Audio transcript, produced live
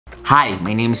Hi,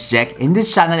 my name is Jack. In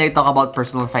this channel, I talk about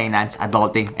personal finance,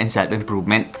 adulting, and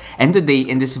self-improvement. And today,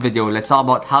 in this video, let's talk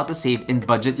about how to save and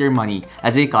budget your money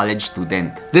as a college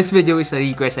student. This video is a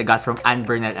request I got from Ann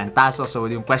Bernal Antaso. So,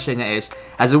 yung question niya is,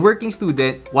 as a working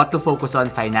student, what to focus on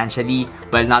financially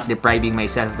while not depriving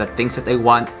myself of the things that I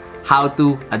want? How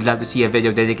to? I'd love to see a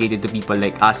video dedicated to people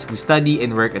like us who study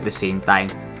and work at the same time.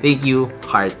 Thank you,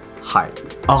 heart.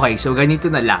 Okay, so ganito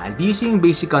na lang. I'll be using yung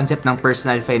basic concept ng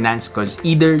personal finance because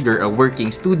either you're a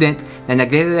working student na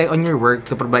nagre-rely on your work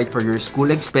to provide for your school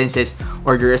expenses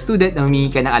or you're a student na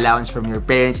humingi ka ng allowance from your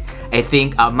parents. I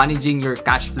think managing your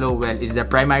cash flow well is the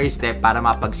primary step para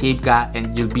mapag-save ka and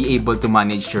you'll be able to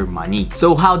manage your money.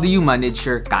 So how do you manage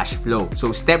your cash flow?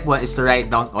 So step 1 is to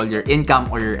write down all your income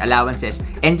or your allowances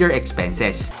and your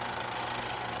expenses.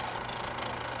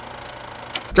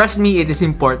 Trust me, it is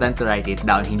important to write it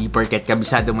down. Hindi porket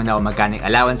kabisado mo na kung magkano yung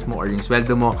allowance mo or yung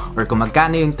sweldo mo or kung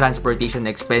magkano yung transportation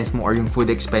expense mo or yung food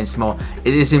expense mo,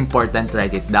 it is important to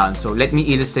write it down. So, let me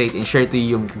illustrate and share to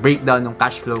you yung breakdown ng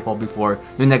cash flow ko before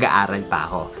yung nag-aaral pa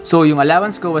ako. So, yung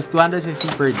allowance ko was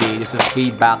 250 per day. This was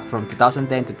way back from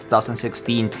 2010 to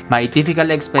 2016. My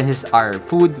typical expenses are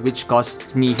food, which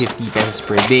costs me 50 pesos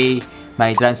per day.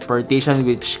 My transportation,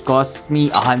 which costs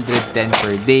me 110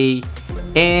 per day.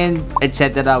 And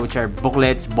etc., which are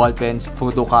booklets, ballpens,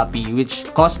 photocopy, which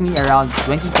cost me around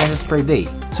 20 pesos per day.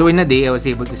 So in a day, I was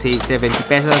able to save 70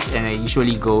 pesos and I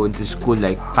usually go into school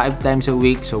like 5 times a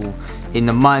week. So in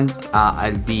a month,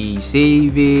 I'll be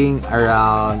saving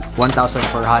around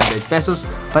 1,400 pesos.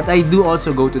 But I do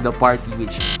also go to the party,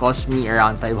 which costs me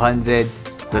around 500.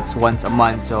 That's once a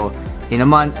month. So in a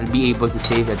month, I'll be able to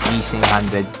save at least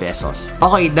 100 pesos.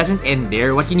 Okay, it doesn't end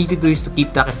there. What you need to do is to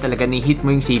keep track if talaga na-hit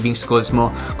mo yung savings goals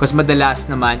mo. Because madalas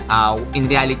naman, in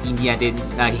reality, hindi natin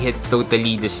na-hit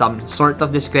totally. There's some sort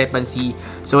of discrepancy.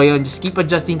 So ayun, just keep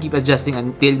adjusting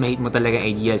until ma-hit mo talaga ang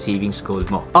ideal savings goal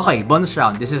mo. Okay, bonus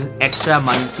round. This is an extra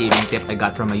money saving tip I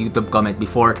got from a YouTube comment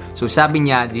before. So sabi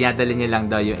niya, dinadala niya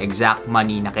lang daw yung exact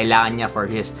money na kailangan niya for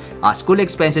his school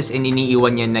expenses and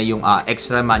iniiwan niya na yung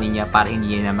extra money niya para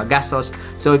hindi niya na magastos.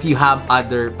 So if you have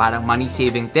other parang money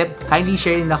saving tip, kindly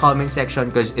share in the comment section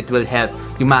because it will help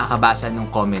yung makakabasa ng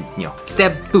comment nyo.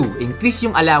 Step 2, increase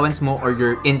yung allowance mo or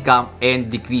your income and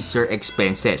decrease your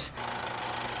expenses.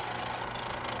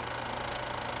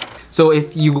 So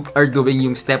if you are doing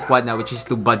yung step 1 na, which is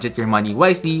to budget your money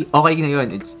wisely, okay na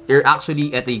yun. You're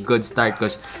actually at a good start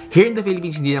because here in the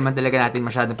Philippines, hindi naman talaga natin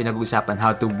masyadong pinag-uusapan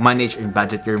how to manage and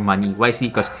budget your money wisely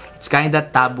because it's kind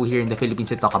of taboo here in the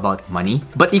Philippines to talk about money.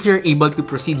 But if you're able to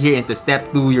proceed here into step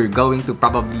 2, you're going to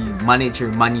probably manage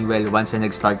your money well once na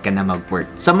nag-start ka na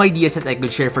mag-work. Some ideas that I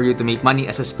could share for you to make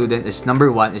money as a student is number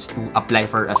 1 is to apply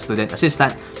for a student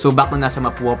assistant. So back nung nasa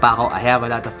Mapua pa ako, I have a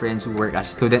lot of friends who work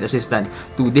as student assistant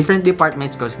to different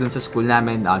departments because dun sa school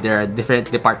namin, there are different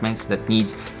departments that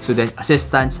needs student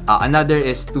assistants. Another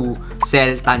is to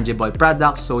sell tangible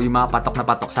products. So yung mga patok na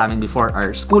patok sa amin before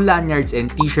are school lanyards and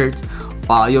t-shirts.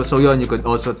 So yun, you could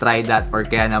also try that or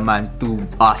kaya naman to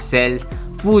sell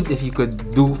food if you could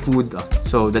do food.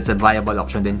 So that's a viable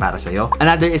option din para sa'yo.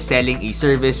 Another is selling a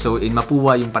service. So in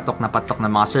Mapua, yung patok na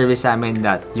mga service namin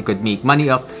that you could make money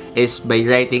off is by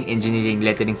writing engineering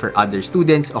lettering for other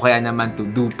students o kaya naman to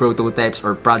do prototypes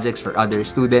or projects for other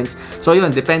students. So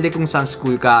yun, depende kung saan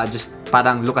school ka, just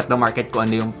parang look at the market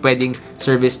kung ano yung pwedeng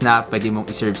service na pwede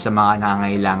mong iserve sa mga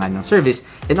nangangailangan ng service.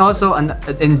 And also,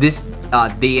 in this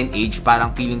day and age,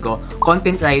 parang feeling ko,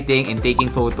 content writing and taking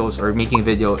photos or making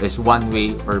video is one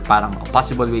way or parang a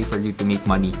possible way for you to make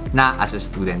money na as a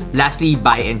student. Lastly,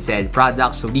 buy and sell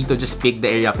products. So dito, just pick the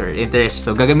area of your interest.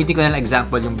 So gagamitin ko na lang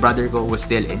example, yung brother ko was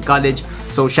still in college.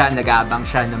 So siya, nag-aabang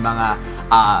siya ng mga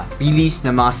release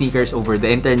ng mga sneakers over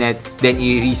the internet. Then,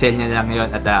 i-resell niya lang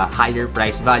ngayon at a higher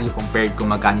price value compared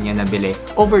kung magkano niya nabili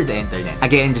over the internet.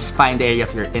 Again, just find the area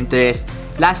of your interest.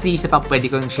 Lastly, isa pa pwede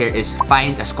kong share is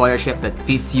find a scholarship that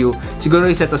fits you. Siguro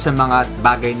isa to sa mga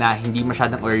bagay na hindi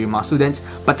masyadong aware yung mga students,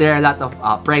 but there are a lot of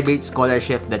private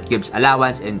scholarship that gives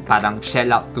allowance and parang shell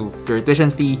out to your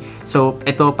tuition fee. So,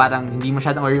 ito parang hindi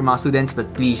masyadong aware yung mga students, but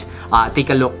please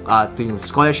take a look to yung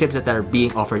scholarships that are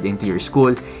being offered into your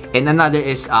school. And another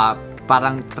is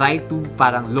parang try to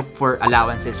look for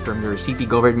allowances from your city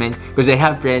government because I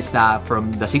have friends na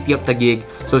from the city of Taguig,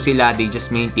 so sila they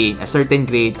just maintain a certain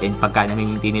grade and pagka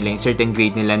na-maintain nila yung certain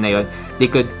grade nila na yun,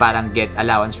 they could parang get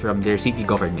allowance from their city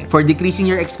government. For decreasing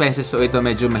your expenses, so ito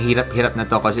medyo mahirap-hirap na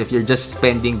to because if you're just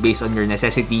spending based on your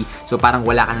necessity, so parang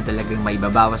wala ka na talagang may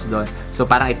babawas doon. So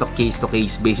parang ito case to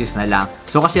case basis na lang.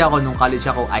 So kasi ako nung college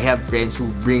ako, I have friends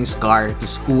who brings car to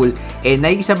school and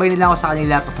nakikisabay nila ako sa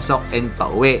kanila papasok and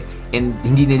pauwi. and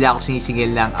hindi nila ako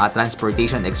sinisingil ng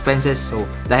transportation expenses. So,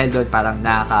 dahil doon parang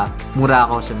nakakamura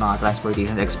ako sa mga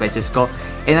transportation expenses ko.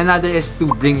 And another is to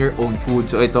bring your own food.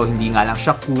 So, ito hindi nga lang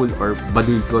siya cool or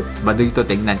baduy to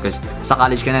tignan kasi sa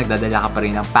college ka nagdadala ka pa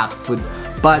rin ng packed food.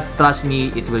 But trust me,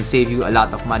 it will save you a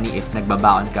lot of money if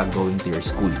nagbabaon ka going to your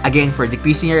school. Again, for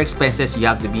decreasing your expenses, you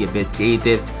have to be a bit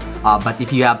creative. But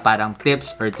if you have parang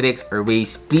tips or tricks or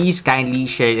ways, please kindly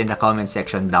share it in the comment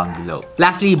section down below.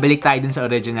 Lastly, balik tayo dun sa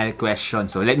original question.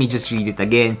 So let me just read it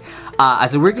again.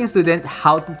 As a working student,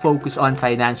 how to focus on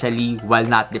financially while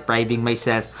not depriving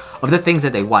myself of the things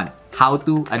that I want? How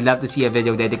to? I'd love to see a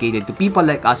video dedicated to people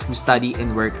like us who study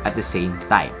and work at the same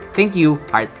time. Thank you,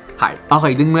 heart.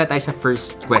 Okay, dun muna tayo sa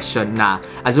first question na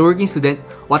as a working student,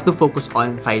 what to focus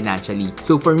on financially.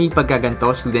 So for me, pagka ganito,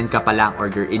 student ka pa lang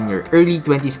or you're in your early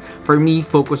 20s, for me,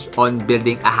 focus on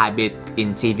building a habit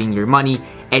in saving your money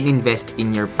and invest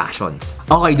in your passions.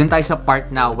 Okay, dun tayo sa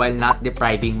part na while not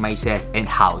depriving myself and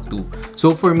how to.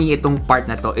 So for me, itong part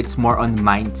na to, it's more on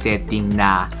mindsetting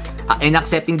na and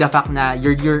accepting the fact na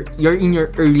you're in your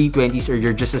early 20s or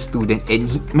you're just a student and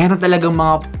meron talagang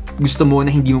mga gusto mo na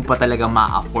hindi mo pa talaga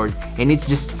ma-afford, and it's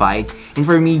just fine. And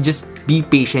for me, just be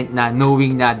patient na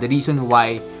knowing na the reason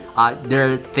why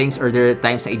there are things or there are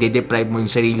times na i-deprive mo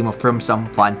yung sarili mo from some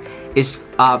fun is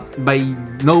by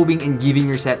knowing and giving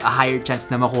yourself a higher chance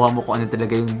na makuha mo kung ano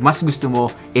talaga yung mas gusto mo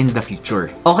in the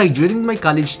future. Okay, during my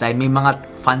college time, may mga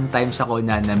fun times ako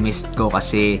na na-missed ko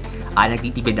kasi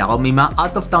nagtitipid ako. May mga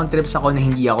out-of-town trips ako na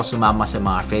hindi ako sumama sa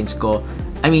mga friends ko.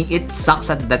 I mean, it sucks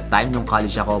at that time nung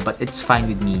college ako, but it's fine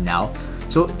with me now.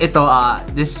 So, ito,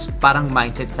 this parang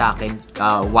mindset sa akin,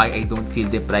 why I don't feel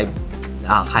deprived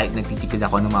kahit nagtitipid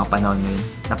ako ng mga panahon na yun.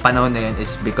 Na panahon na yun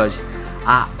is because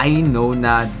I know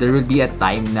na there will be a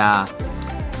time na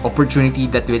opportunity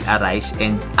that will arise,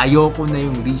 and ayoko na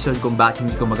yung reason kung bakit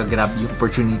hindi ko magagrab yung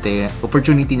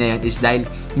opportunity na yun is dahil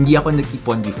hindi ako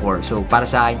nag-ipon before. So para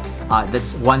sa akin,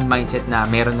 that's one mindset na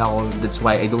meron ako. That's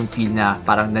why I don't feel na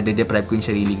parang nade-deprive ko yung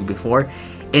sarili ko before.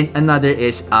 And another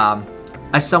is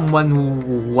as someone who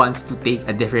wants to take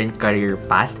a different career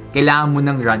path, kailangan mo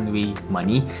ng runway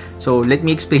money. So let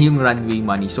me explain yung runway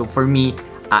money. So for me,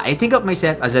 I think of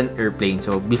myself as an airplane.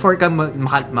 So, before ka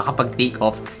makapag-take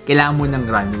off, kailangan mo ng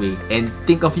runway. And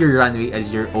think of your runway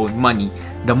as your own money.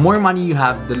 The more money you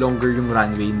have, the longer yung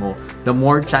runway mo, the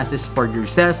more chances for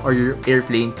yourself or your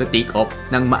airplane to take off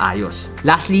ng maayos.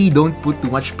 Lastly, don't put too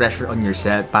much pressure on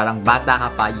yourself. Parang bata ka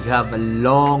pa, you have a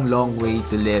long way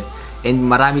to live.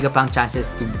 And marami ka pang chances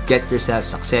to get yourself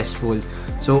successful.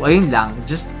 So, ayun lang.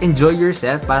 Just enjoy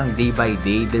yourself. Parang day by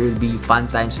day. There will be fun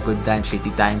times, good times,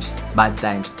 shitty times, bad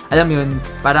times. Alam mo yun,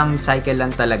 parang cycle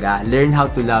lang talaga. Learn how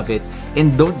to love it.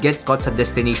 And don't get caught sa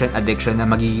destination addiction na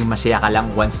magiging masaya ka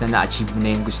lang once na na-achieve mo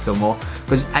na yung gusto mo.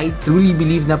 Because I truly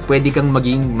believe na pwede kang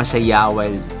maging masaya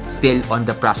while still on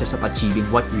the process of achieving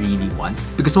what you really want.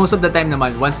 Because most of the time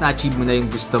naman, once na-achieve mo na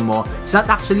yung gusto mo, it's not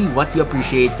actually what you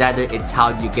appreciate, rather it's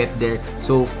how you get there.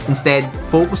 So instead,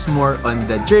 focus more on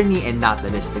the journey and not the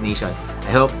destination.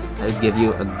 I hope I'll give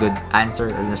you a good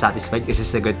answer or na-satisfied kasi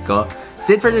sagot ko. That's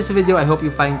it for this video. I hope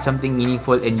you find something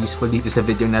meaningful and useful dito sa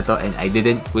video na to and I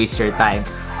didn't waste your time.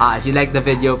 If you like the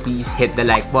video, please hit the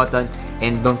like button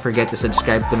and don't forget to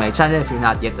subscribe to my channel if you're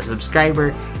not yet a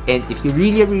subscriber. And if you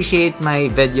really appreciate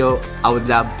my video, I would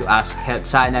love to ask help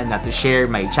sana na to share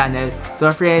my channel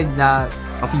to a friend na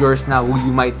of yours na who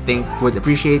you might think would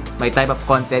appreciate my type of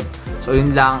content. So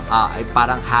yun lang, I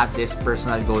parang have this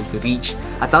personal goal to reach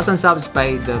 1,000 subs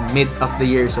by the mid of the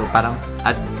year. So parang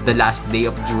at the last day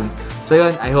of June. So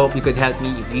yun, I hope you could help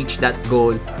me reach that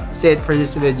goal. That's it for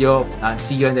this video.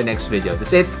 See you in the next video.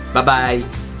 That's it.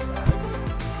 Bye-bye!